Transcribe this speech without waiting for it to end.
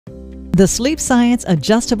The Sleep Science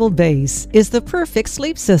Adjustable Base is the perfect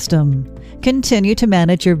sleep system. Continue to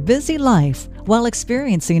manage your busy life while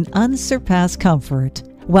experiencing unsurpassed comfort,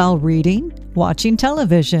 while reading, watching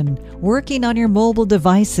television, working on your mobile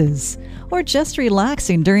devices, or just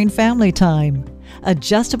relaxing during family time.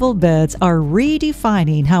 Adjustable beds are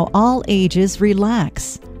redefining how all ages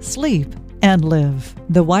relax, sleep, and live.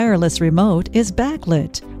 The wireless remote is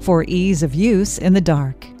backlit for ease of use in the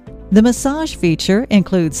dark. The massage feature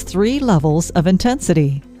includes 3 levels of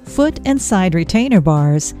intensity. Foot and side retainer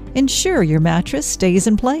bars ensure your mattress stays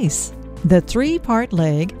in place. The 3-part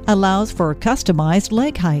leg allows for customized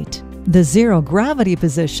leg height. The zero gravity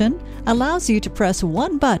position allows you to press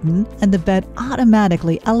one button and the bed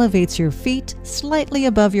automatically elevates your feet slightly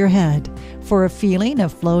above your head for a feeling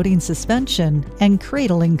of floating suspension and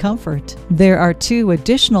cradling comfort. There are 2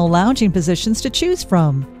 additional lounging positions to choose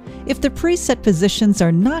from. If the preset positions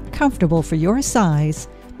are not comfortable for your size,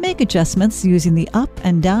 make adjustments using the up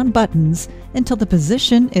and down buttons until the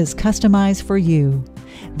position is customized for you.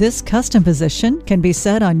 This custom position can be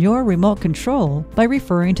set on your remote control by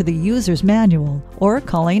referring to the user's manual or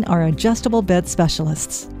calling our adjustable bed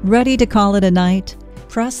specialists. Ready to call it a night?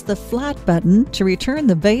 Press the flat button to return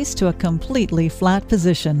the base to a completely flat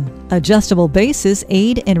position. Adjustable bases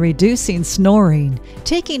aid in reducing snoring,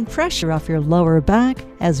 taking pressure off your lower back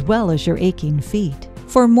as well as your aching feet.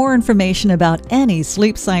 For more information about any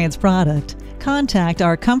Sleep Science product, contact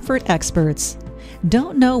our comfort experts.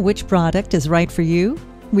 Don't know which product is right for you?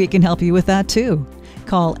 We can help you with that too.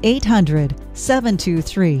 Call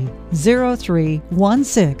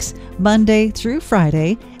 800-723-0316 Monday through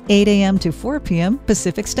Friday, 8 a.m. to 4 p.m.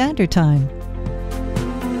 Pacific Standard Time.